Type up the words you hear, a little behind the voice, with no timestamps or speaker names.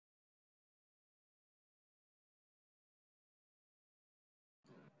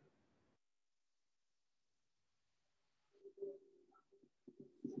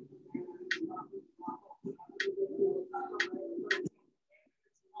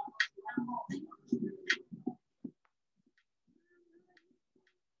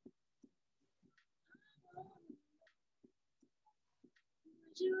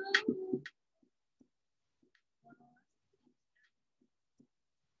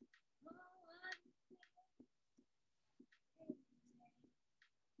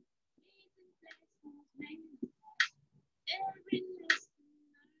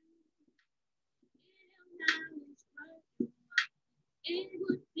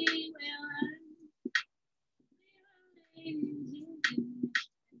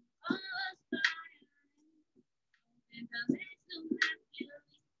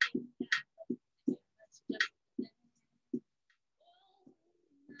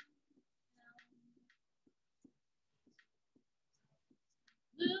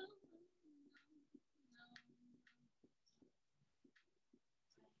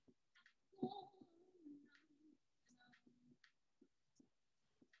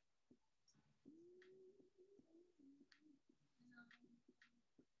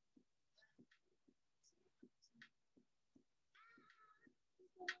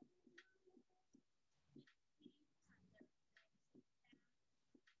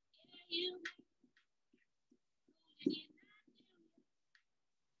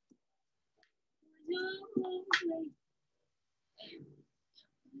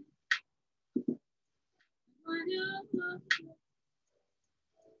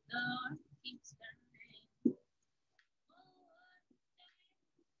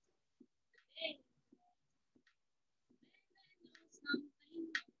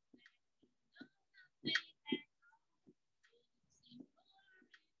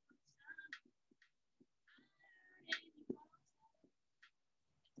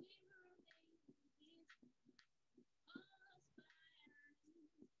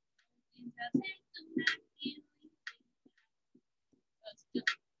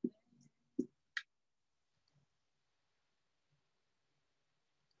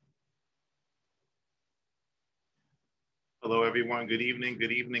Hello, everyone. Good evening,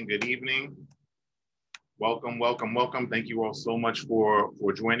 good evening, good evening. Welcome, welcome, welcome. Thank you all so much for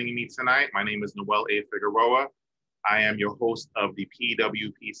joining me tonight. My name is Noel Figueroa. I am your host of the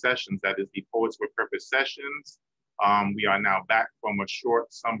PWP sessions, that is the Poets with Purpose sessions. We are now back from a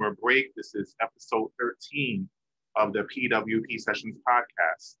short summer break. This is episode 13 of the PWP sessions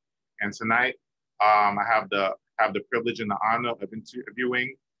podcast. And tonight, I have the privilege and the honor of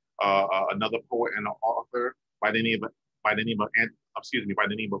interviewing another poet and an author by the name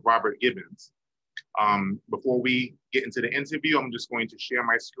of Robert Gibbons. Before we get into the interview, I'm just going to share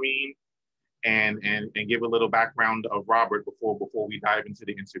my screen and give a little background of Robert before we dive into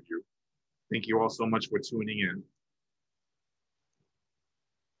the interview. Thank you all so much for tuning in.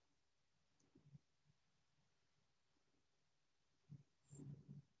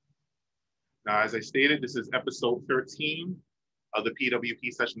 Now, as I stated, this is episode 13 of the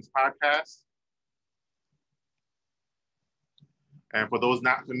PWP Sessions podcast. And for those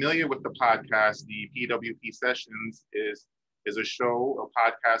not familiar with the podcast, the PWP Sessions is a show, a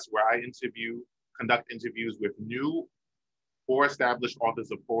podcast where I conduct interviews with new or established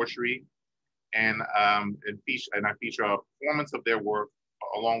authors of poetry, and I feature a performance of their work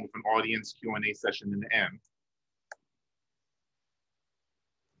along with an audience Q&A session in the end.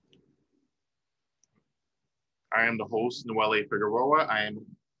 I am the host, Noel Figueroa. I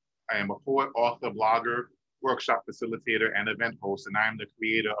am a poet, author, blogger, workshop facilitator, and event host, and I am the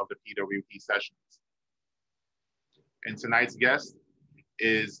creator of the PWP Sessions. And tonight's guest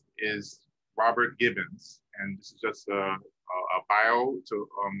is Robert Gibbons, and this is just a bio to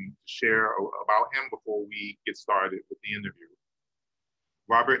share about him before we get started with the interview.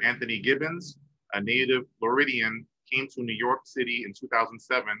 Robert Anthony Gibbons, a native Floridian, came to New York City in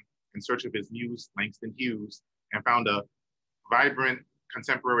 2007 in search of his muse, Langston Hughes, and found a vibrant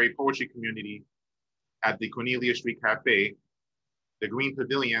contemporary poetry community at the Cornelia Street Cafe, the Green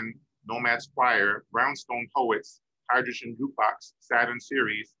Pavilion, Nomad's Choir, Brownstone Poets, Hydrogen Jukebox, Saturn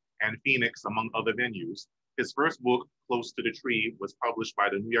Series, and Phoenix, among other venues. His first book, Close to the Tree, was published by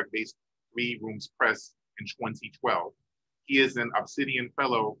the New York-based Three Rooms Press in 2012. He is an Obsidian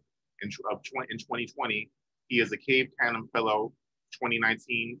Fellow in 2020. He is a Cave Canem Fellow from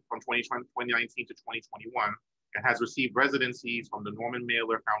 2019 to 2021, and has received residencies from the Norman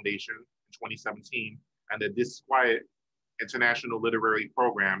Mailer Foundation in 2017 and the Disquiet International Literary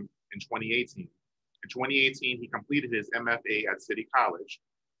Program in 2018. In 2018, he completed his MFA at City College.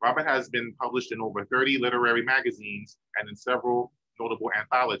 Robert has been published in over 30 literary magazines and in several notable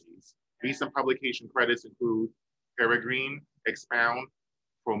anthologies. Recent publication credits include Peregrine, Expound,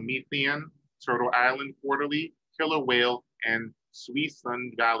 Promethean, Turtle Island Quarterly, Killer Whale, and Sweet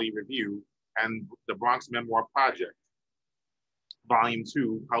Sun Valley Review, and the Bronx Memoir Project, Volume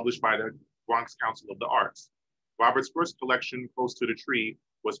 2, published by the Bronx Council of the Arts. Robert's first collection, Close to the Tree,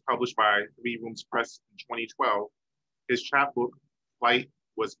 was published by Three Rooms Press in 2012. His chapbook, Flight,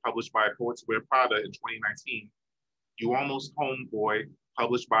 was published by Poets Wear Prada in 2019. You Almost Home Boy,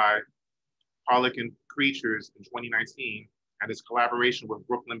 published by Harlequin Creatures in 2019, and his collaboration with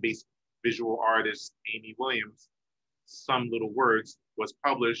Brooklyn-based visual artist Amy Williams, Some Little Words, was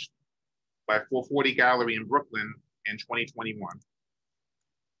published by 440 Gallery in Brooklyn in 2021.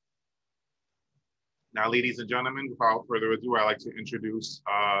 Now, ladies and gentlemen, without further ado, I'd like to introduce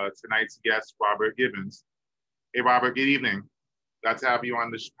tonight's guest, Robert Gibbons. Hey, Robert, good evening. Glad to have you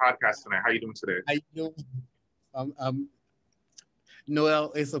on this podcast tonight. How are you doing today? How you doing?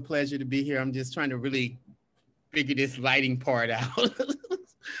 Noel, it's a pleasure to be here. I'm just trying to really figure this lighting part out.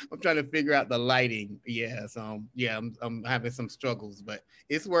 I'm trying to figure out the lighting. Yeah, so yeah, I'm having some struggles, but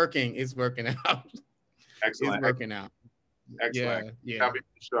it's working. It's working out. Excellent. It's working out. Excellent. Yeah. Happy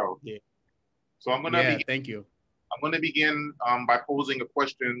the show. Yeah. So I'm gonna begin, thank you. I'm gonna begin by posing a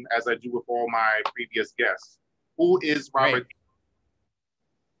question as I do with all my previous guests. Who is Robert? Right.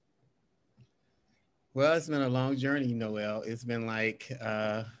 Well, it's been a long journey, Noel. It's been like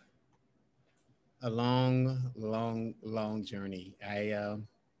a long journey.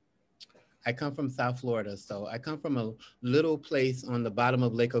 I come from South Florida, so I come from a little place on the bottom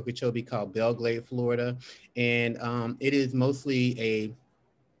of Lake Okeechobee called Belglade, Florida, and it is mostly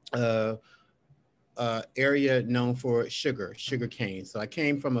a area known for sugar cane. So I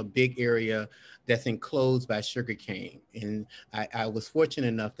came from a big area that's enclosed by sugar cane. And I was fortunate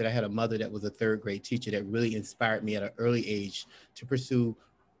enough that I had a mother that was a third grade teacher that really inspired me at an early age to pursue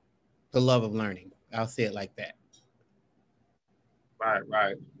the love of learning. I'll say it like that.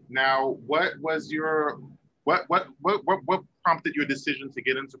 Right. Now, what prompted your decision to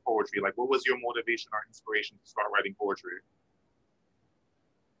get into poetry? Like, what was your motivation or inspiration to start writing poetry?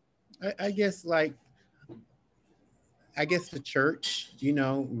 I guess the church,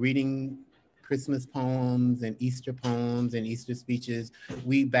 reading Christmas poems and Easter speeches.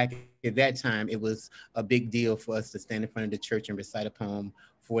 Back at that time, it was a big deal for us to stand in front of the church and recite a poem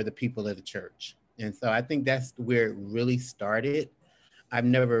for the people of the church. And so I think that's where it really started. I've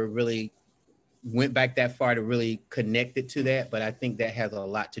never really went back that far to really connect it to that, but I think that has a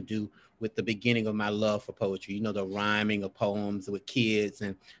lot to do with the beginning of my love for poetry. The rhyming of poems with kids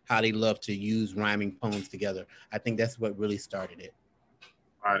and how they love to use rhyming poems together. I think that's what really started it.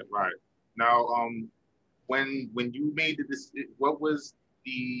 Right. Now, when you made this, what was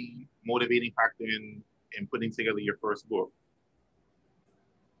the motivating factor in putting together your first book?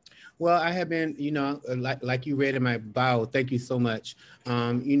 Well, I have been, like you read in my bio, thank you so much.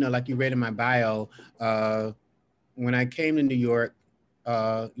 Like you read in my bio, when I came to New York,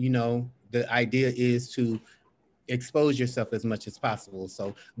 the idea is to expose yourself as much as possible.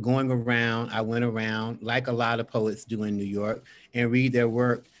 So I went around like a lot of poets do in New York and read their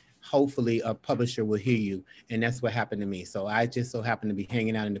work. Hopefully a publisher will hear you. And that's what happened to me. So I just so happened to be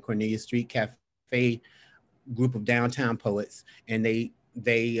hanging out in the Cornelia Street Cafe group of downtown poets. And they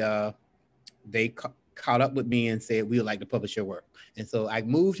caught up with me and said, we would like to publish your work. And so I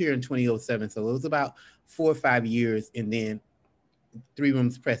moved here in 2007. So it was about 4 or 5 years. And then Three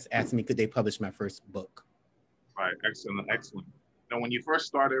Rooms Press asked me, could they publish my first book? Right, excellent. Now, when you first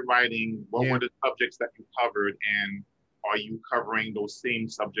started writing, what were the subjects that you covered? And are you covering those same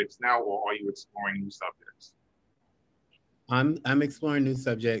subjects now, or are you exploring new subjects? I'm exploring new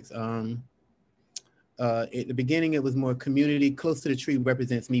subjects. At the beginning, it was more community. Close to the Tree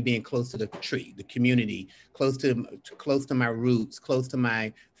represents me being close to the tree, the community, close to my roots, close to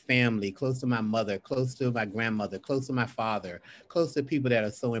my family, close to my mother, close to my grandmother, close to my father, close to people that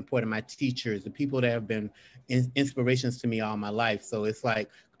are so important, my teachers, the people that have been inspirations to me all my life. So it's like,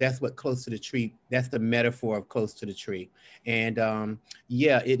 that's what Close to the Tree, that's the metaphor of Close to the Tree. And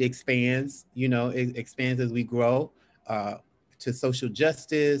it expands, it expands as we grow to social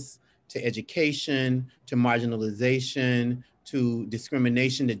justice, to education, to marginalization, to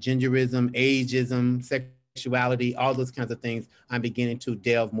discrimination, to genderism, ageism, sexuality, all those kinds of things. I'm beginning to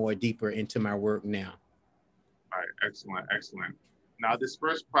delve more deeper into my work now. All right, excellent. Now, this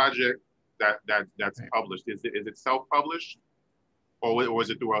first project that's published, is it self-published, or is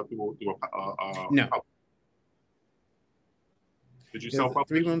it through no? Did you self-publish?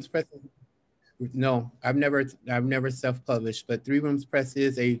 Three Rooms Press. No, I've never self-published, but Three Rooms Press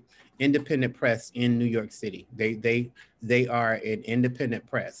is a independent press in New York City. They are an independent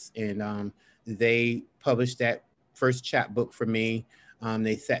press, and they published that first chapbook for me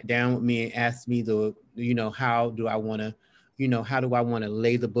They sat down with me and asked me how do I want to, how do I want to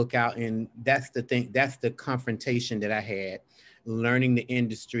lay the book out? And that's the thing, that's the confrontation that I had, learning the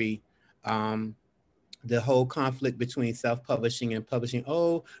industry, the whole conflict between self-publishing and publishing.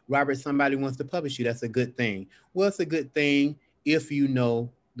 Oh, Robert, somebody wants to publish you. That's a good thing. Well, it's a good thing if you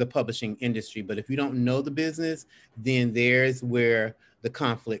know the publishing industry, but if you don't know the business, then there's where the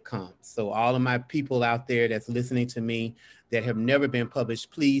conflict comes. So all of my people out there that's listening to me that have never been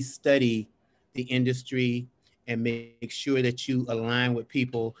published, please study the industry and make sure that you align with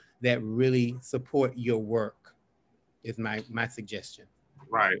people that really support your work, is my suggestion.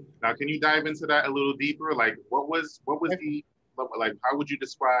 Right. Now, can you dive into that a little deeper? Like, what was the, like, how would you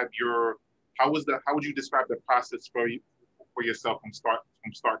describe your, how would you describe the process for you, for yourself from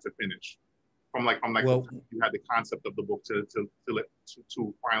start to finish? From like Well, you had the concept of the book to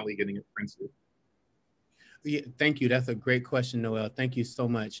finally getting it printed. yeah, thank you. That's a great question, Noel. Thank you so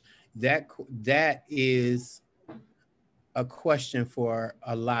much. That is a question for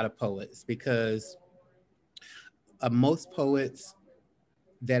a lot of poets, because most poets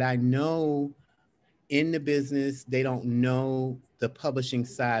that I know in the business, they don't know the publishing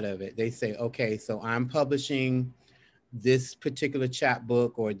side of it. They say, okay, so I'm publishing this particular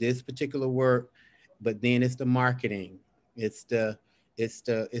chapbook or this particular work, but then it's the marketing, it's the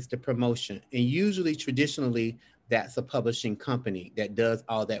promotion. And usually traditionally that's a publishing company that does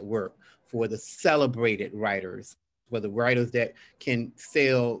all that work for the celebrated writers, for the writers that can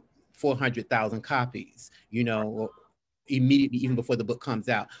sell 400,000 copies, immediately, even before the book comes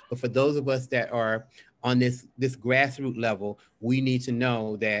out. But for those of us that are on this grassroots level, we need to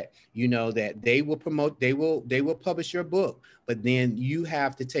know that that they will promote, they will publish your book, but then you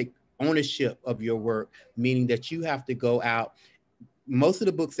have to take ownership of your work, meaning that you have to go out. Most of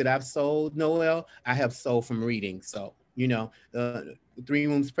the books that I've sold, Noel, I have sold from reading. So Three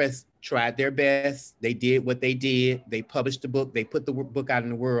Rooms Press tried their best. They did what they did. They published the book. They put the book out in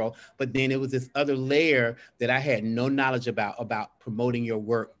the world. But then it was this other layer that I had no knowledge about promoting your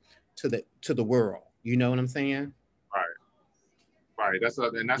work to the world. You know what I'm saying? Right. Right. That's a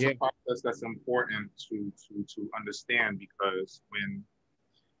Yeah. process that's important to understand, because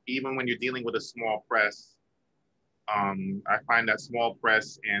even when you're dealing with a small press, I find that small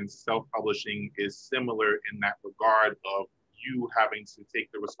press and self-publishing is similar in that regard of you having to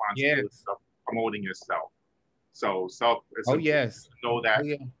take the responsibility Yes. of promoting yourself. So it's Oh important yes. to know Oh that,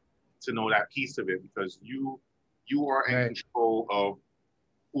 yeah. piece of it, because you are in Right. control of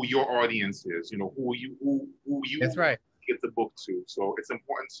who your audience is. Who you That's right. get the book to. So it's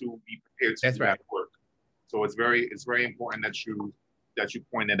important to be prepared to That's do that right. work. So it's very important that you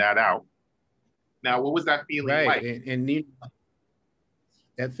pointed that out. Now, what was that feeling Right. like? And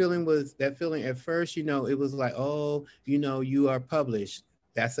that feeling at first, it was like, oh, you are published.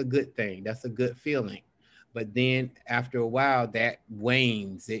 That's a good thing. That's a good feeling. But then after a while, that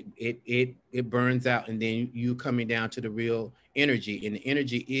wanes. It burns out, and then you coming down to the real energy. And the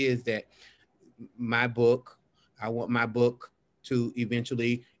energy is that my book, I want my book to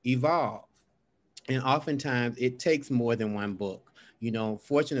eventually evolve. And oftentimes it takes more than one book.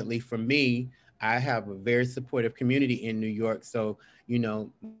 Fortunately for me, I have a very supportive community in New York. So,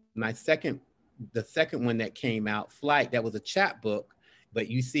 the second one that came out, Flight, that was a chapbook, but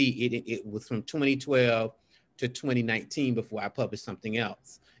you see, it was from 2012 to 2019 before I published something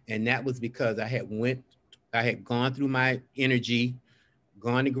else. And that was because I had gone through my energy,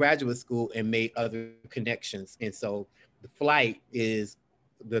 gone to graduate school, and made other connections. And so the Flight is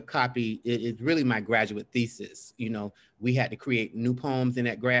the copy, it is really my graduate thesis. We had to create new poems in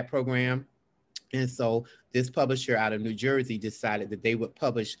that grad program. And so this publisher out of New Jersey decided that they would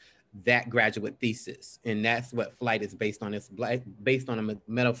publish that graduate thesis. And that's what Flight is based on. It's based on a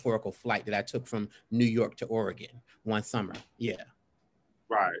metaphorical flight that I took from New York to Oregon one summer. Yeah.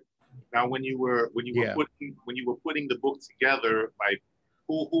 Right. Now, Yeah. when you were putting the book together, like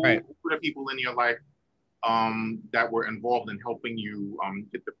who Right. were the people in your life that were involved in helping you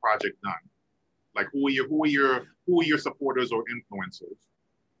get the project done? Like who are your supporters or influencers?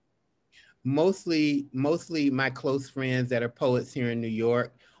 Mostly my close friends that are poets here in New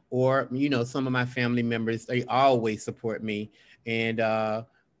York, or some of my family members. They always support me. And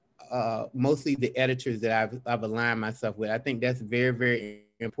mostly the editors that I've aligned myself with. I think that's very, very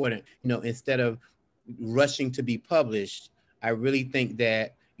important. Instead of rushing to be published, I really think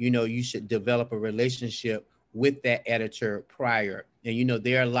that you should develop a relationship with that editor prior. And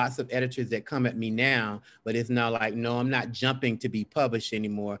there are lots of editors that come at me now, but it's not like, no, I'm not jumping to be published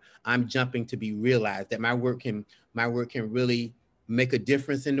anymore. I'm jumping to be realized that my work can really make a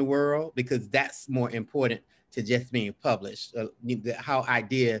difference in the world, because that's more important to just being published. How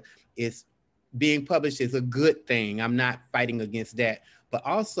idea is being published is a good thing. I'm not fighting against that, but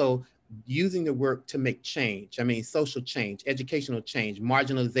also using the work to make change. I mean, social change, educational change,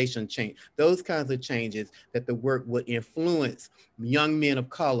 marginalization change, those kinds of changes that the work would influence young men of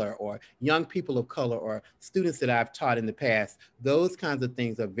color or young people of color or students that I've taught in the past. Those kinds of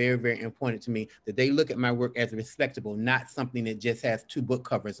things are very, very important to me, that they look at my work as respectable, not something that just has 2 book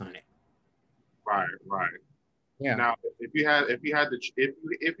covers on it. Right, right. Yeah. Now, if you had to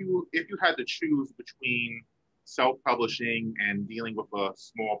choose between self-publishing and dealing with a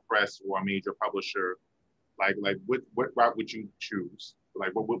small press or a major publisher, like what route would you choose? Like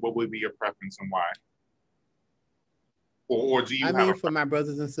what would be your preference and why? Or do you I have a mean, for my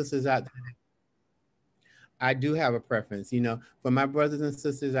brothers and sisters out there, I do have a preference, for my brothers and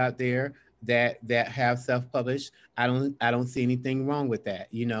sisters out there that have self-published. I don't see anything wrong with that.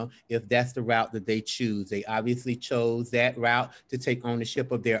 If that's the route that they choose, they obviously chose that route to take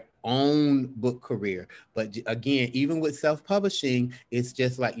ownership of their own book career. But again, even with self-publishing, it's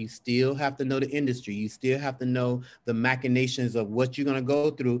just like you still have to know the industry. You still have to know the machinations of what you're going to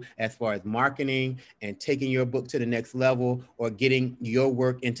go through as far as marketing and taking your book to the next level, or getting your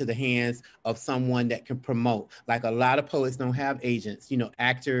work into the hands of someone that can promote. Like a lot of poets don't have agents,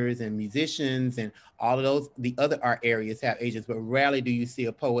 actors and musicians and all of those, the other art areas have agents, but rarely do you see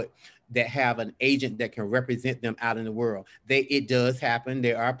a poet that have an agent that can represent them out in the world. It does happen.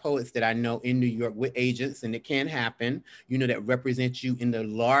 There are poets that I know in New York with agents, and it can happen, that represent you in the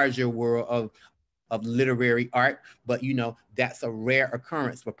larger world of literary art. But that's a rare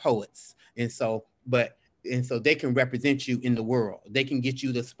occurrence for poets. And so they can represent you in the world. They can get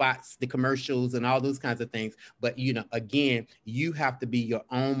you the spots, the commercials, and all those kinds of things. But again, you have to be your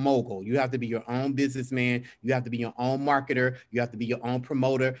own mogul. You have to be your own businessman. You have to be your own marketer. You have to be your own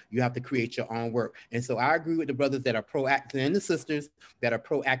promoter. You have to create your own work. And so I agree with the brothers that are proactive, and the sisters that are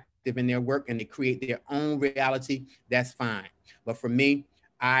proactive in their work, and they create their own reality. That's fine. But for me,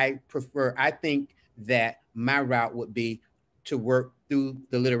 I think that my route would be to work through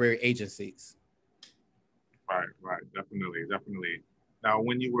the literary agencies. Right, right, definitely, definitely. Now,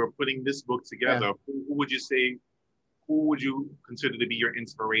 when you were putting this book Yeah. together, who would you say, who would you consider to be your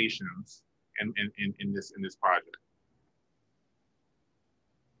inspirations in this project?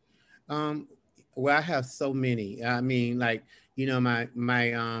 Um, well, I have so many. I mean, like,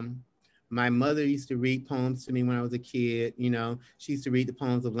 my mother used to read poems to me when I was a kid. She used to read the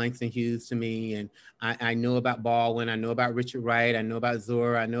poems of Langston Hughes to me, and I know about Baldwin. I know about Richard Wright. I know about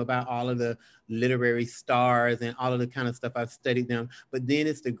Zora. I know about all of the literary stars and all of the kind of stuff. I've studied them. But then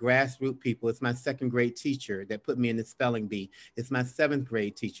it's the grassroots people. It's my second grade teacher that put me in the spelling bee. It's my seventh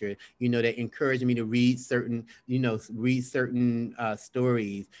grade teacher, that encouraged me to read certain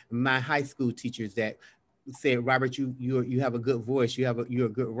stories. My high school teachers that said, Robert, you have a good voice. You're a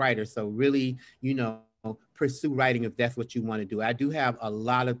good writer. So really, pursue writing if that's what you want to do. I do have a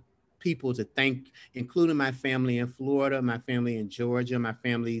lot of people to thank, including my family in Florida, my family in Georgia, my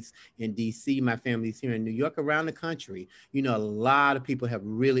families in DC, my families here in New York, around the country. A lot of people have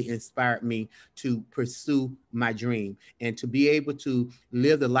really inspired me to pursue my dream, and to be able to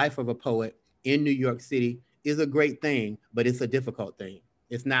live the life of a poet in New York City is a great thing, but it's a difficult thing.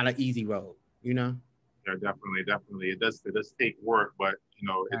 It's not an easy road, you know? Yeah, definitely, definitely. It does take work, but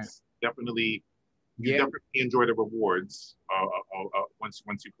Right. it's definitely you Yeah. definitely enjoy the rewards once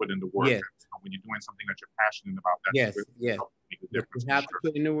you put in the work. Yes. When you're doing something that you're passionate about, that's Yes. what Yes. helps make a You difference for have to sure.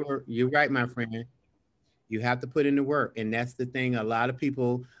 put in the work. You're right, my friend. You have to put in the work, and that's the thing. A lot of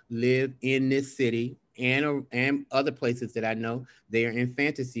people live in this city and other places that I know. They are in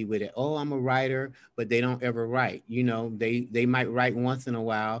fantasy with it. Oh, I'm a writer, but they don't ever write. They might write once in a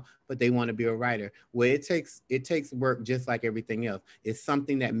while, but they want to be a writer. Well, it takes work just like everything else. It's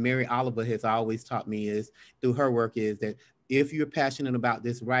something that Mary Oliver has always taught me, is through her work, is that if you're passionate about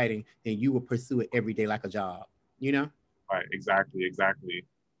this writing, then you will pursue it every day like a job. You know. Right, exactly, exactly.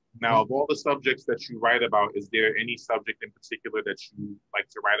 Now, Yeah. of all the subjects that you write about, is there any subject in particular that you like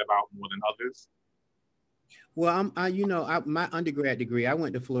to write about more than others? Well, my undergrad degree, I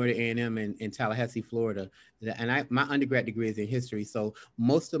went to Florida A&M in Tallahassee, Florida, and my undergrad degree is in history. So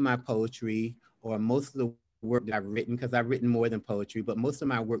most of my poetry, or most of the work that I've written, because I've written more than poetry, but most of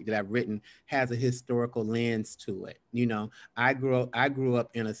my work that I've written has a historical lens to it. I grew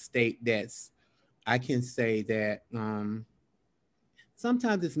up in a state that's, I can say that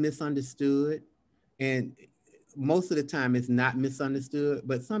sometimes it's misunderstood, and most of the time it's not misunderstood,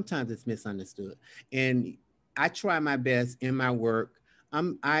 but sometimes it's misunderstood. And I try my best in my work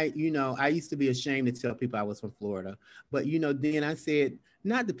I used to be ashamed to tell people I was from Florida, but then I said,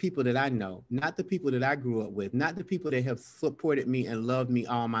 not the people that I know, not the people that I grew up with, not the people that have supported me and loved me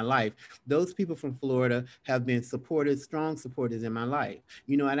all my life. Those people from Florida have been supporters, strong supporters in my life.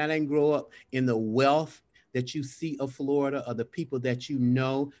 And I didn't grow up in the wealth that you see of Florida, or the people that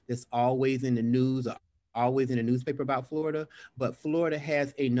that's always in the news or always in the newspaper about Florida. But Florida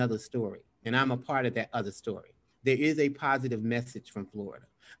has another story, and I'm a part of that other story. There is a positive message from Florida.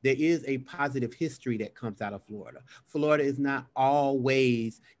 There is a positive history that comes out of Florida. Florida is not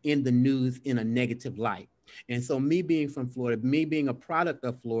always in the news in a negative light. And so, me being from Florida, me being a product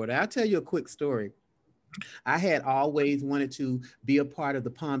of Florida, I'll tell you a quick story. I had always wanted to be a part of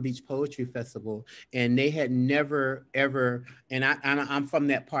the Palm Beach Poetry Festival, and they had never ever. And I'm from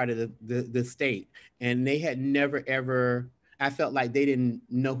that part of the state, and they had never ever. I felt like they didn't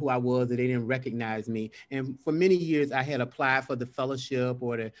know who I was, or they didn't recognize me. And for many years, I had applied for the fellowship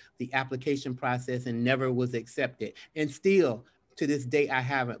or the application process and never was accepted. And still, to this day, I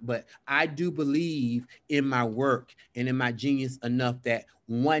haven't. But I do believe in my work and in my genius enough that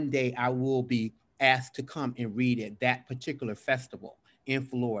one day I will be asked to come and read at that particular festival in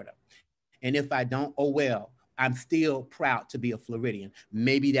Florida. And if I don't, oh well, I'm still proud to be a Floridian.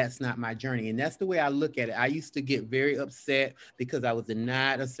 Maybe that's not my journey. And that's the way I look at it. I used to get very upset because I was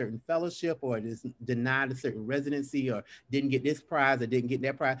denied a certain fellowship, or denied a certain residency, or didn't get this prize or didn't get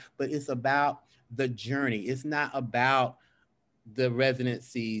that prize. But it's about the journey. It's not about the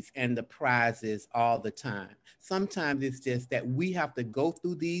residencies and the prizes all the time. Sometimes it's just that we have to go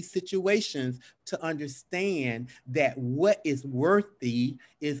through these situations to understand that what is worthy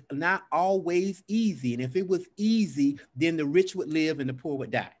is not always easy. And if it was easy, then the rich would live and the poor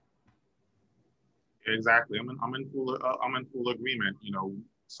would die. Exactly. I'm in full agreement.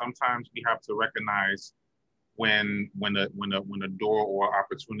 Sometimes we have to recognize when a door or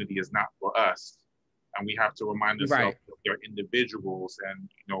opportunity is not for us, and we have to remind ourselves that they're individuals, and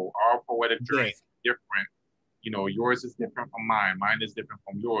our poetic journey is different. Yours is different from mine. Mine is different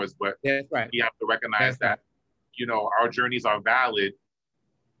from yours. But we have to recognize that our journeys are valid.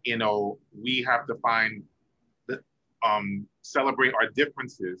 We have to find the celebrate our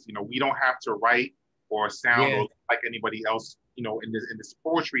differences. We don't have to write or sound or like anybody else. In this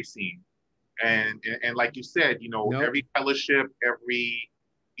poetry scene, and like you said, every fellowship, every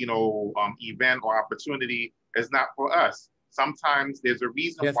event or opportunity is not for us. Sometimes there's a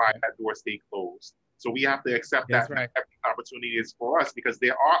reason why that door stay closed. So we have to accept that every opportunity is for us, because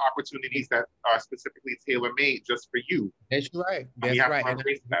there are opportunities that are specifically tailor-made just for you. That's right. That's right.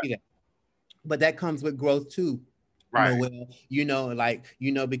 That. But that comes with growth too. Right.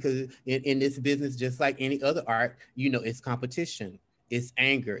 Noel, because in this business, just like any other art, it's competition. It's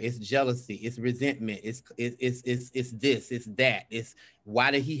anger, it's jealousy, it's resentment, it's this, it's that, it's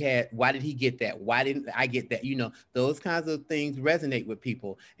why did he get that? Why didn't I get that? Those kinds of things resonate with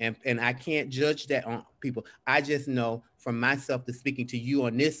people. And I can't judge that on people. I just know from myself to speaking to you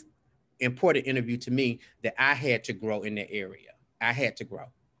on this important interview to me that I had to grow in that area. I had to grow,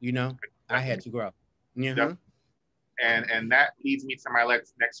 I had to grow. Mm-hmm. And that leads me to my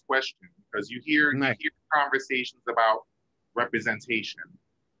next question, because you hear conversations about representation,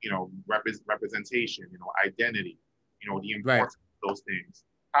 representation, identity, the importance of those things.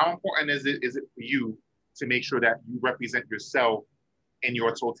 How important is it for you to make sure that you represent yourself in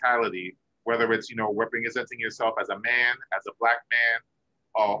your totality, whether it's, representing yourself as a man, as a Black man,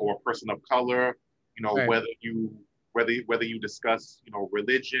 or a person of color, whether you discuss,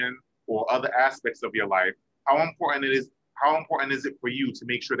 religion or other aspects of your life, how important is it for you to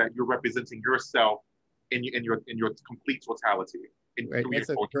make sure that you're representing yourself in your complete totality?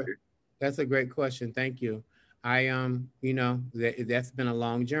 That's a great question. Thank you. I that's been a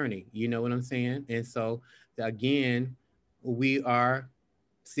long journey. You know what I'm saying? And so again, we are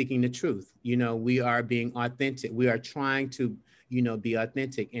seeking the truth. We are being authentic. We are trying to, be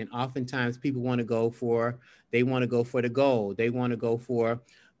authentic. And oftentimes people want to go for the gold. They want to go for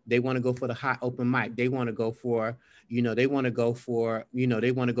the hot open mic. They want to go for, they want to go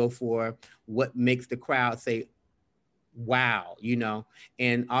for what makes the crowd say, wow,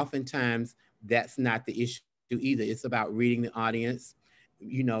 and oftentimes that's not the issue either. It's about reading the audience,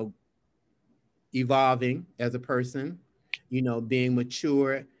 evolving as a person, being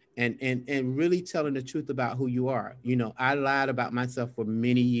mature, and really telling the truth about who you are. I lied about myself for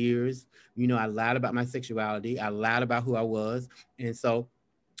many years. I lied about my sexuality. I lied about who I was. And so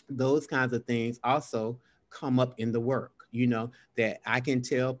those kinds of things also come up in the work. you know, that I can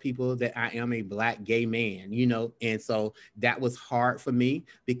tell people that I am a Black gay man, you know, and so that was hard for me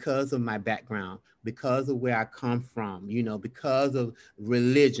because of my background, because of where I come from, you know, because of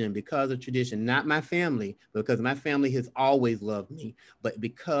religion, because of tradition, not my family, because my family has always loved me, but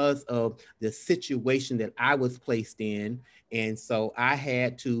because of the situation that I was placed in. And so I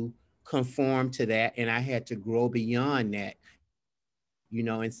had to conform to that, and I had to grow beyond that, you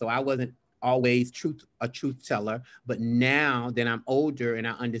know, and so I wasn't always a truth teller, but now that I'm older and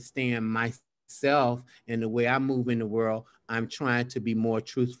I understand myself and the way I move in the world, I'm trying to be more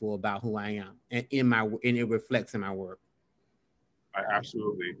truthful about who I am, and it reflects in my work. Yeah.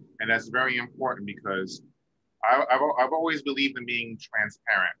 Absolutely. And that's very important because I've always believed in being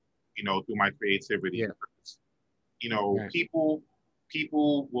transparent, you know, through my creativity. Yeah. Because, you know, Right.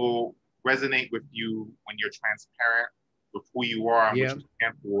 people will resonate with you when you're transparent with who you are and what Yeah. you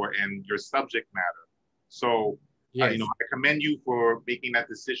stand for and your subject matter. So, you know, Yes. I commend you for making that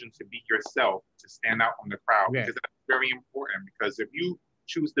decision to be yourself, to stand out from the crowd, Yeah. because that's very important. Because if you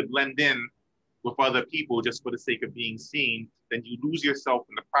choose to blend in with other people just for the sake of being seen, then you lose yourself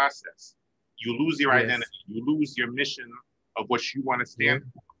in the process. You lose your identity. Yes. You lose your mission of what you want to stand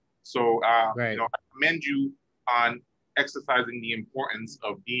Yeah. for. So, you know, Right. I commend you on exercising the importance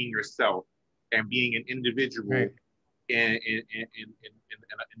of being yourself and being an individual Right. in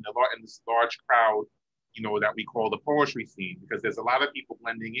this large crowd, you know, that we call the poetry scene, because there's a lot of people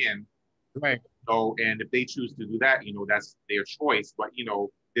blending in. Right. So, and if they choose to do that, you know, that's their choice. But you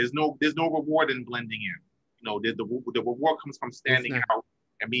know, there's no reward in blending in. You know, the reward comes from It's standing not. out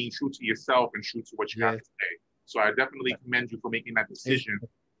and being true to yourself and true to what you have Yes. to say. So I definitely commend you for making that It's, decision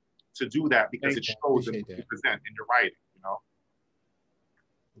to do that because thank it you. I shows in appreciate what you that. present in your writing. You know,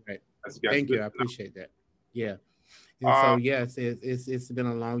 Right. that's Thank good you. I to know. appreciate that. Yeah. And so Um, yes, it's been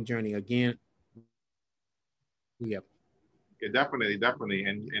a long journey. Again, yeah. yeah, definitely, definitely,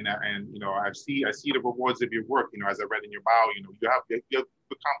 and you know, I see the rewards of your work. You know, as I read in your bio, you know, you've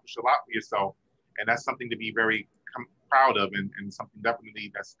accomplished a lot for yourself, and that's something to be very proud of, and something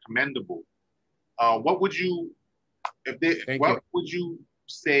definitely that's commendable. What would you, Thank you. what would you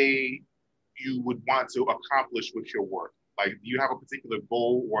say you would want to accomplish with your work? Like, do you have a particular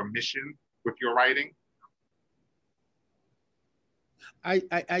goal or mission with your writing?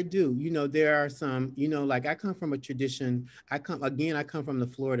 I do. You know, there are some, you know, like I come from a tradition. I come from the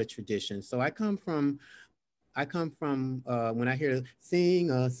Florida tradition. So I come from when I hear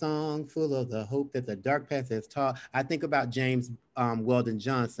sing a song full of the hope that the dark past has taught. I think about James Weldon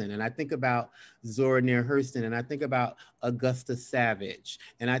Johnson, and I think about Zora Neale Hurston, and I think about Augusta Savage,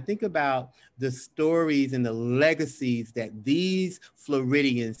 and I think about the stories and the legacies that these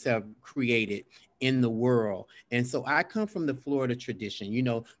Floridians have created in the world. And so I come from the Florida tradition, you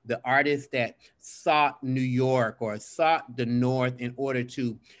know, the artists that sought New York or sought the North in order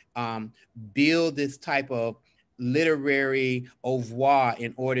to um, build this type of literary oeuvre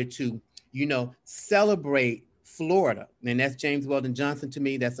in order to, you know, celebrate Florida. And that's James Weldon Johnson to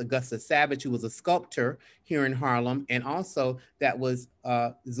me. That's Augusta Savage, who was a sculptor here in Harlem. And also that was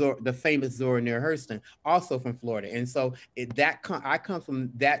the famous Zora Neale Hurston, also from Florida. And so I come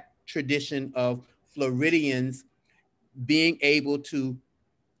from that tradition of Floridians being able to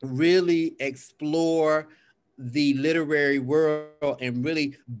really explore the literary world and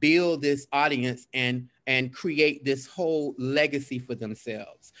really build this audience and create this whole legacy for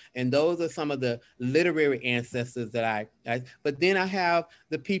themselves. And those are some of the literary ancestors that but then I have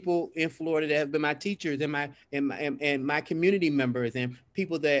the people in Florida that have been my teachers and my community members and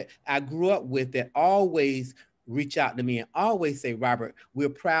people that I grew up with that always reach out to me and always say, Robert, we're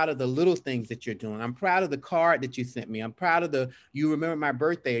proud of the little things that you're doing. I'm proud of the card that you sent me. I'm proud of you remember my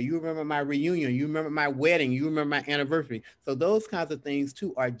birthday, or you remember my reunion, you remember my wedding, you remember my anniversary. So those kinds of things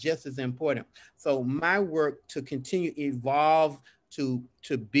too are just as important. So my work to continue evolve, to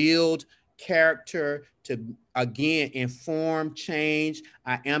build character, to again inform change.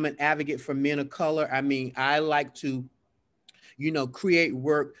 I am an advocate for men of color. I mean, I like to, you know, create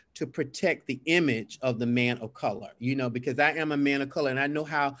work to protect the image of the man of color, you know, because I am a man of color and I know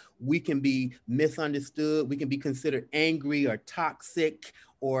how we can be misunderstood. We can be considered angry or toxic,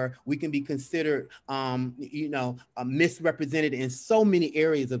 or we can be considered, you know, misrepresented in so many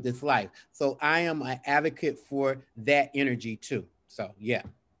areas of this life. So I am an advocate for that energy too. So, yeah.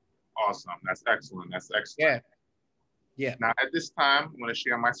 Awesome. That's excellent. That's excellent. Yeah. Yeah. Now, at this time, I'm going to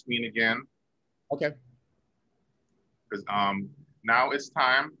share my screen again Okay. because now it's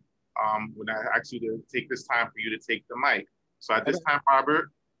time when I ask you to take this time for you to take the mic. So at this Okay. time, Robert,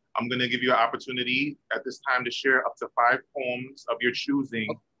 I'm going to give you an opportunity at this time to share up to 5 poems of your choosing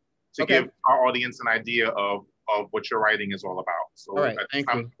to Okay. give our audience an idea of of what your writing is all about. So all right,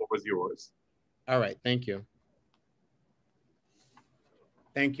 thank you. The floor was yours. All right, thank you.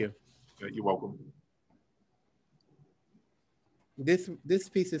 Thank you. You're welcome. This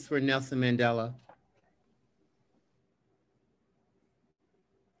piece is for Nelson Mandela.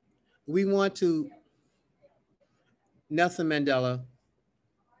 We want to, Nelson Mandela,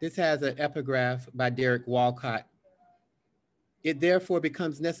 this has an epigraph by Derek Walcott. It therefore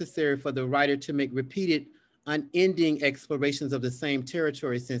becomes necessary for the writer to make repeated, unending explorations of the same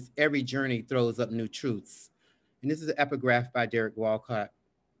territory, since every journey throws up new truths. And this is an epigraph by Derek Walcott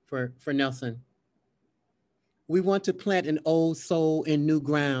for Nelson. We want to plant an old soul in new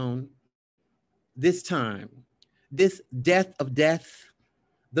ground. This time, this death of death,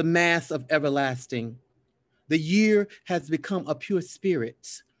 the mass of everlasting. The year has become a pure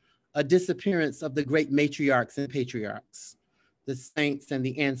spirit, a disappearance of the great matriarchs and patriarchs, the saints and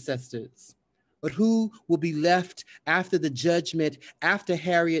the ancestors. But who will be left after the judgment, after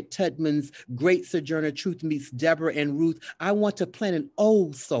Harriet Tubman's great sojourner truth meets Deborah and Ruth? I want to plant an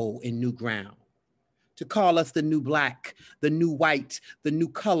old soul in new ground, to call us the new black, the new white, the new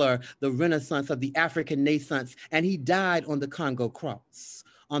color, the renaissance of the African naissance. And he died on the Congo cross,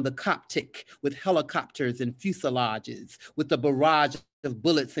 on the Coptic, with helicopters and fuselages, with the barrage of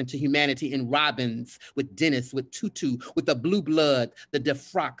bullets into humanity in Robbins, with Dennis, with Tutu, with the blue blood, the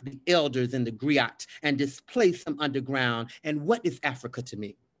Defrock, the elders, and the griot, and displace them underground. And what is Africa to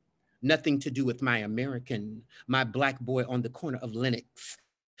me? Nothing to do with my American, my black boy on the corner of Lenox.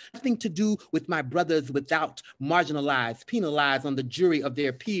 Nothing to do with my brothers without, marginalized, penalized on the jury of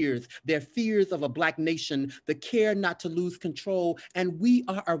their peers, their fears of a black nation, the care not to lose control. And we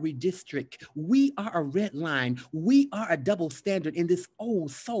are a redistrict. We are a red line. We are a double standard in this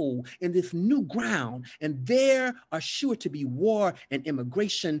old soul, in this new ground. And there are sure to be war and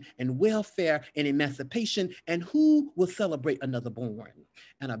immigration and welfare and emancipation. And who will celebrate another born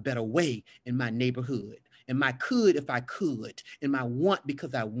and a better way in my neighborhood? And my could if I could, and my want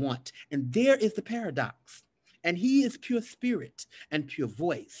because I want. And there is the paradox. And he is pure spirit and pure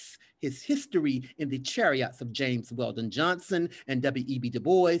voice. His history in the chariots of James Weldon Johnson and W.E.B. Du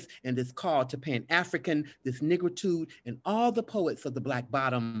Bois, and this call to Pan-African, this negritude, and all the poets of the Black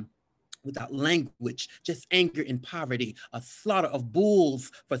Bottom, without language, just anger and poverty, a slaughter of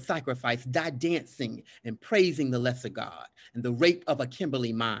bulls for sacrifice, die dancing and praising the lesser God, and the rape of a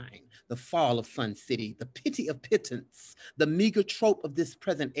Kimberley mine, the fall of Sun City, the pity of pittance, the meager trope of this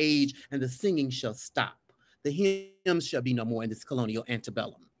present age, and the singing shall stop. The hymns shall be no more in this colonial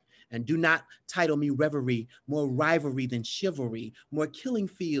antebellum. And do not title me reverie, more rivalry than chivalry, more killing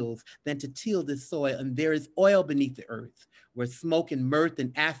fields than to till this soil. And there is oil beneath the earth, where smoke and mirth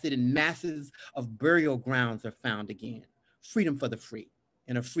and acid and masses of burial grounds are found again. Freedom for the free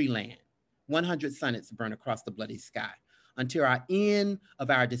in a free land. 100 sonnets burn across the bloody sky until our end of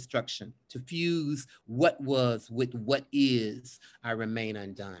our destruction. To fuse what was with what is, I remain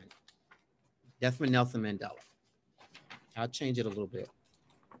undone. That's from Nelson Mandela. I'll change it a little bit.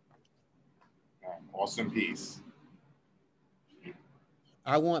 Awesome piece.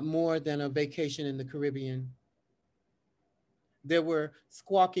 I want more than a vacation in the Caribbean. There were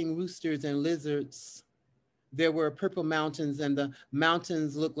squawking roosters and lizards. There were purple mountains, and the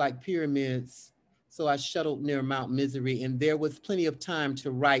mountains looked like pyramids. So I shuttled near Mount Misery, and there was plenty of time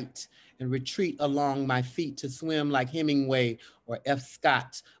to write and retreat along my feet, to swim like Hemingway or F.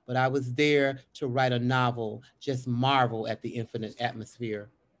 Scott. But I was there to write a novel, just marvel at the infinite atmosphere.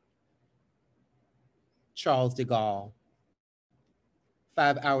 Charles de Gaulle.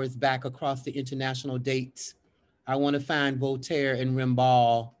 5 hours back across the international date. I want to find Voltaire and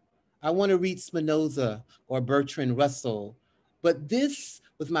Rimbaud. I want to read Spinoza or Bertrand Russell. But this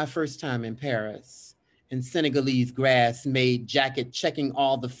was my first time in Paris. In Senegalese grass made jacket, checking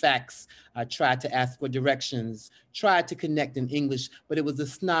all the facts. I tried to ask for directions, tried to connect in English, but it was the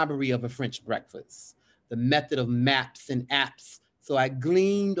snobbery of a French breakfast. The method of maps and apps. So I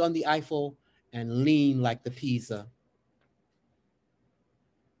gleamed on the Eiffel and lean like the Pisa.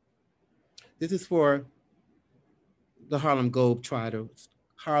 This is for the Harlem Globetrotters.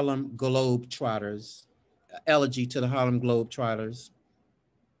 Harlem Globetrotters. Elegy to the Harlem Globetrotters.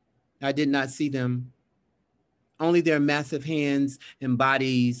 I did not see them. Only their massive hands and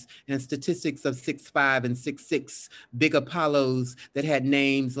bodies and statistics of 6'5" and 6'6", big Apollos that had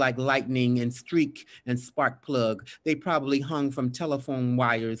names like Lightning and Streak and Spark Plug. They probably hung from telephone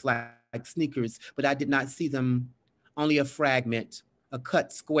wires like sneakers, but I did not see them. Only a fragment, a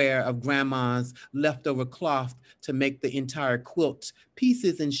cut square of grandma's leftover cloth to make the entire quilt,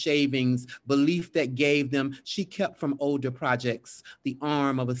 pieces and shavings, belief that gave them she kept from older projects, the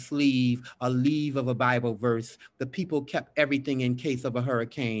arm of a sleeve, a leaf of a Bible verse. The people kept everything in case of a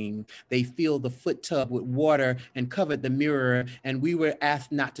hurricane. They filled the foot tub with water and covered the mirror, and we were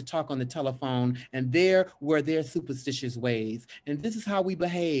asked not to talk on the telephone, and there were their superstitious ways. And this is how we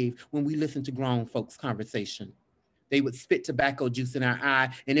behave when we listen to grown folks' conversation. They would spit tobacco juice in our eye.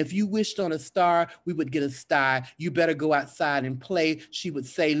 And if you wished on a star, we would get a sty. You better go outside and play, she would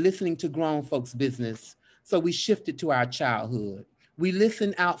say, listening to grown folks' business. So we shifted to our childhood. We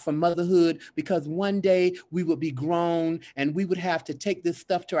listened out for motherhood because one day we would be grown and we would have to take this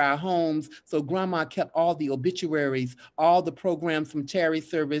stuff to our homes. So grandma kept all the obituaries, all the programs from Terry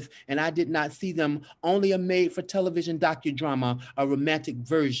service, and I did not see them, only a made for television docudrama, a romantic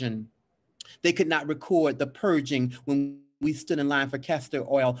version. They could not record the purging when we stood in line for castor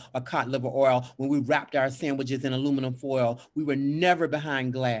oil or cod liver oil, when we wrapped our sandwiches in aluminum foil. We were never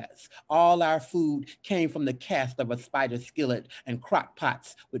behind glass. All our food came from the cast of a spider skillet and crock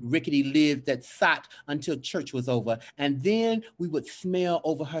pots with rickety lids that sat until church was over. And then we would smell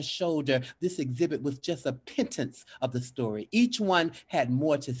over her shoulder. This exhibit was just a pittance of the story. Each one had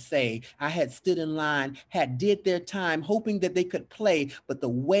more to say. I had stood in line, had did their time, hoping that they could play, but the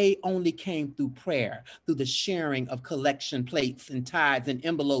way only came through prayer, through the sharing of collection plates and ties and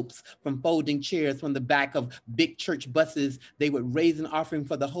envelopes, from folding chairs from the back of big church buses. They would raise an offering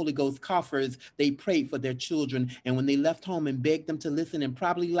for the Holy Ghost coffers. They prayed for their children, and when they left home and begged them to listen, and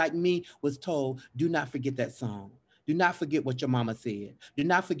probably like me was told, do not forget that song. Do not forget what your mama said. Do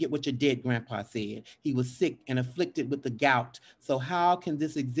not forget what your dead grandpa said. He was sick and afflicted with the gout. So how can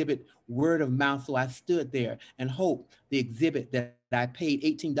this exhibit word of mouth? So I stood there and hoped the exhibit that I paid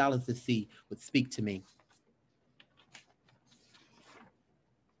 $18 to see would speak to me.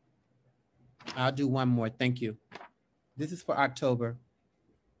 I'll do one more, thank you. This is for October.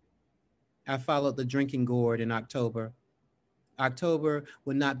 I followed the drinking gourd in October. October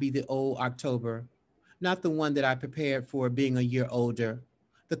will not be the old October, not the one that I prepared for being a year older.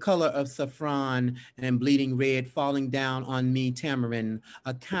 The color of saffron and bleeding red falling down on me, tamarind,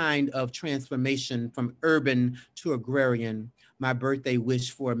 a kind of transformation from urban to agrarian. My birthday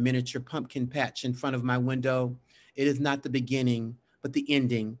wish for a miniature pumpkin patch in front of my window. It is not the beginning, but the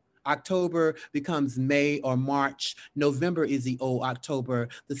ending. October becomes May or March. November is the old October,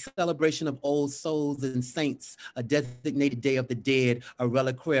 the celebration of old souls and saints, a designated day of the dead, a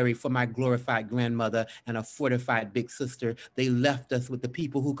reliquary for my glorified grandmother and a fortified big sister. They left us with the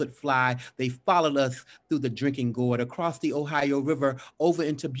people who could fly. They followed us through the drinking gourd, across the Ohio River, over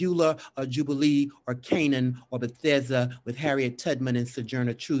into Beulah or Jubilee or Canaan or Bethesda with Harriet Tubman and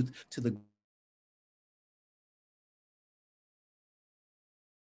Sojourner Truth to the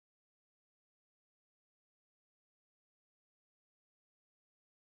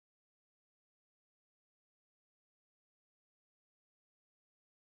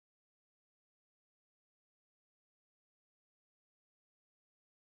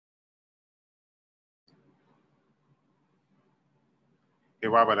Hey,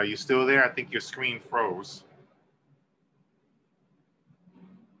 Robert, are you still there? I think your screen froze.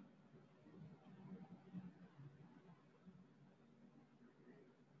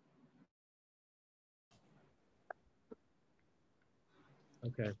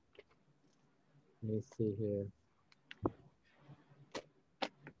 Okay. Let me see here.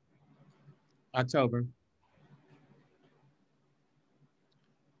 October.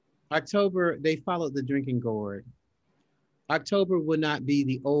 October, they followed the drinking gourd. October will not be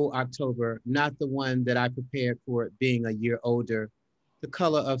the old October, not the one that I prepared for it being a year older. The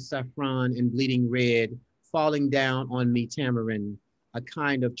color of saffron and bleeding red falling down on me, tamarind, a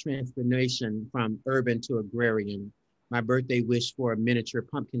kind of transformation from urban to agrarian. My birthday wish for a miniature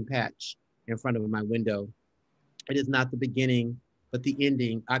pumpkin patch in front of my window. It is not the beginning, but the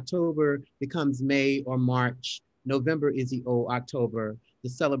ending. October becomes May or March. November is the old October, the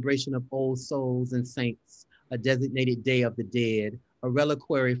celebration of old souls and saints, a designated day of the dead, a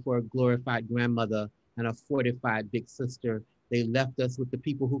reliquary for a glorified grandmother and a fortified big sister. They left us with the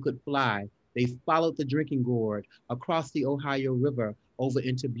people who could fly. They followed the drinking gourd across the Ohio River, over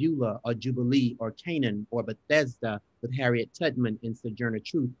into Beulah or Jubilee or Canaan or Bethesda with Harriet Tubman and Sojourner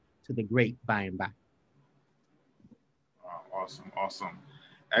Truth to the great by and by. Awesome, awesome.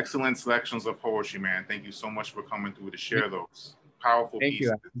 Excellent selections of poetry, man. Thank you so much for coming through to share those powerful Thank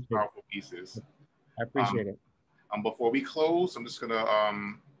pieces. You. Powerful pieces. I appreciate it. Before we close, I'm just gonna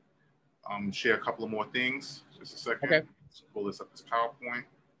share a couple of more things. Just a second. Okay. Let's pull this up, this PowerPoint.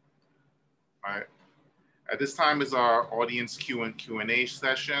 All right. At this time is our audience Q&A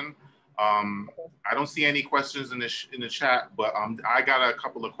session. I don't see any questions in the chat, but I got a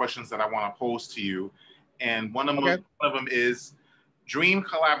couple of questions that I want to pose to you. And one of them is dream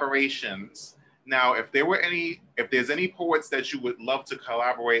collaborations. Now, if there's any poets that you would love to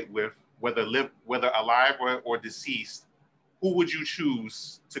collaborate with, whether alive or deceased, who would you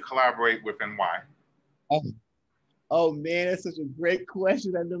choose to collaborate with and why? Oh man, that's such a great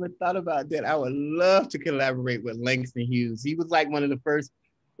question. I never thought about that. I would love to collaborate with Langston Hughes. He was like one of the first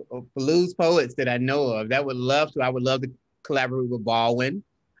blues poets that I know of. I would love to collaborate with Baldwin.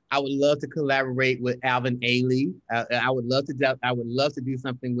 I would love to collaborate with Alvin Ailey. I would love to do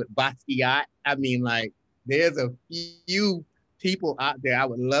something with Basquiat. I mean, like, there's a few people out there I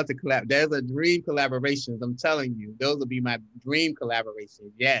would love to collaborate. There's a dream collaborations. I'm telling you, those would be my dream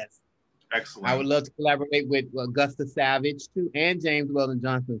collaborations. Yes. Excellent. I would love to collaborate with Augusta Savage too, and James Weldon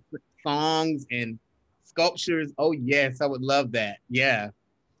Johnson. Songs and sculptures. Oh yes, I would love that. Yeah.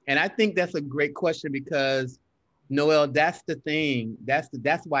 And I think that's a great question because Noel, that's the thing. That's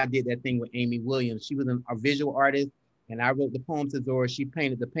why I did that thing with Amy Williams. She was a visual artist, and I wrote the poem to Zora. She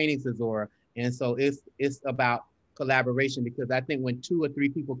painted the paintings to Zora, and so it's about collaboration because I think when 2 or 3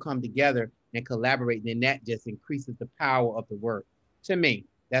 people come together and collaborate, then that just increases the power of the work. To me,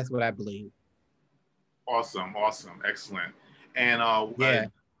 that's what I believe. Awesome, excellent. And yeah,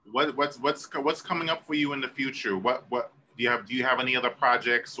 what's coming up for you in the future? What do you have any other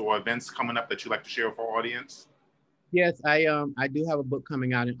projects or events coming up that you'd like to share with our audience? Yes, I do have a book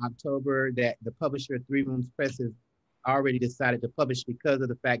coming out in October that the publisher, Three Rooms Press, has already decided to publish because of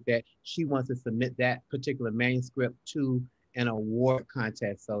the fact that she wants to submit that particular manuscript to an award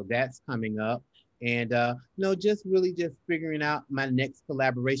contest. So that's coming up. And just figuring out my next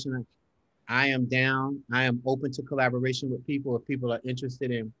collaboration. I am down. I am open to collaboration with people if people are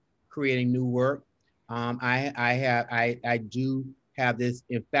interested in creating new work. I do have this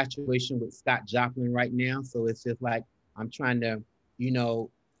infatuation with Scott Joplin right now. So it's just like I'm trying to,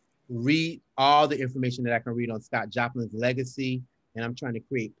 read all the information that I can read on Scott Joplin's legacy. And I'm trying to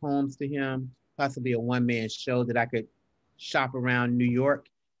create poems to him, possibly a one-man show that I could shop around New York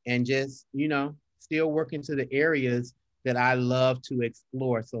and just, still work into the areas that I love to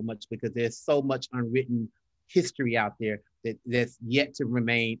explore so much because there's so much unwritten history out there that's yet to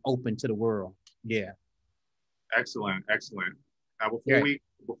remain open to the world. Yeah. Excellent. Now,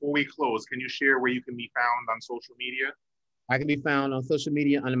 before we close, can you share where you can be found on social media? I can be found on social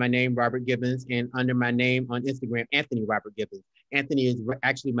media under my name, Robert Gibbons, and under my name on Instagram, Anthony Robert Gibbons. Anthony is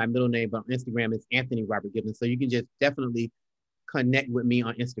actually my middle name, but on Instagram it's Anthony Robert Gibbons. So you can just definitely connect with me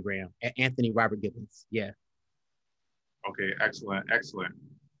on Instagram at Anthony Robert Gibbons. Yeah. Okay, excellent.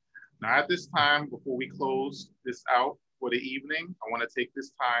 Now at this time, before we close this out for the evening, I want to take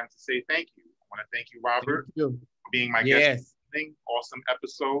this time to say thank you. I want to thank you, Robert, for being my guest. Awesome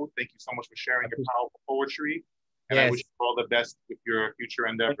episode. Thank you so much for sharing your powerful poetry. And I wish you all the best with your future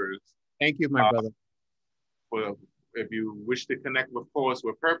endeavors. Thank you, my brother. Well, if you wish to connect with Poets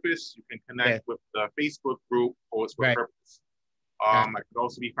with Purpose, you can connect with the Facebook group Poets with Purpose. I can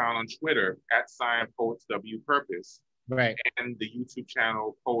also be found on Twitter @PoetsWPurpose. Right. And the YouTube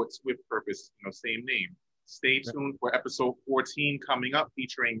channel Poets with Purpose, same name. Stay tuned for episode 14 coming up,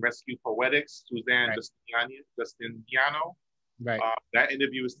 featuring Rescue Poetics, Suzanne Justiniano. Right. That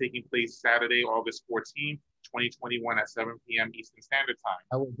interview is taking place Saturday, August 14th, 2021 at 7 p.m. Eastern Standard Time.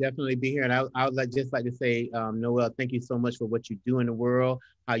 I will definitely be here. And I would just like to say, Noel, thank you so much for what you do in the world,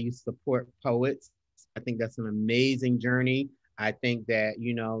 how you support poets. I think that's an amazing journey. I think that,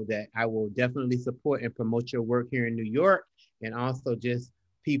 that I will definitely support and promote your work here in New York. And also just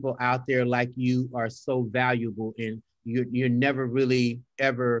people out there like you are so valuable, and you're never really,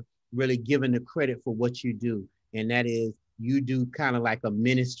 ever really given the credit for what you do. And that is, you do kind of like a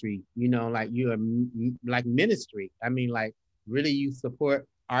ministry, like you're like ministry. I mean, like really you support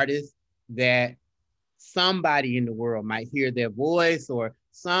artists that somebody in the world might hear their voice, or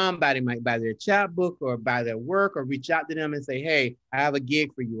somebody might buy their chapbook or buy their work or reach out to them and say, hey, I have a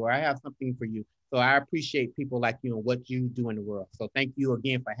gig for you, or I have something for you. So I appreciate people like you and what you do in the world. So thank you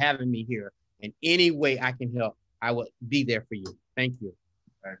again for having me here. In any way I can help, I will be there for you. Thank you.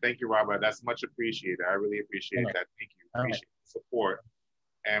 Thank you, Robert. That's much appreciated. I really appreciate that. Thank you. Appreciate the support.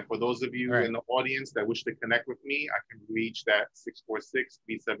 And for those of you in the audience that wish to connect with me, I can be reached at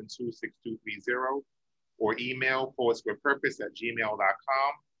 646-372-6230 or email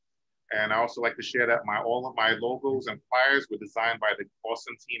poetswithpurpose@gmail.com. And I also like to share that all of my logos and flyers were designed by the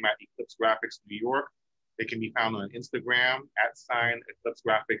awesome team at Eclipse Graphics New York. They can be found on Instagram @Eclipse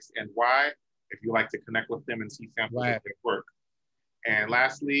Graphics NY if you like to connect with them and see samples of their work. And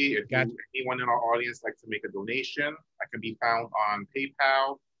lastly, if Gotcha. anyone in our audience like to make a donation, I can be found on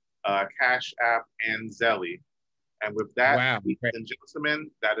PayPal, Cash App, and Zelle. And with that, Wow. ladies and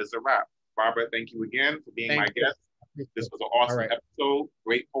gentlemen, that is a wrap. Barbara, thank you again for being my guest. This was an awesome episode.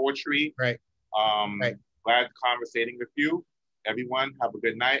 Great poetry. Glad conversating with you. Everyone, have a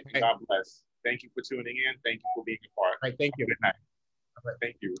good night and God bless. Thank you for tuning in. Thank you for being a part. Thank you. Good night.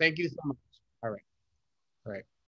 Thank you. Thank you so much. All right.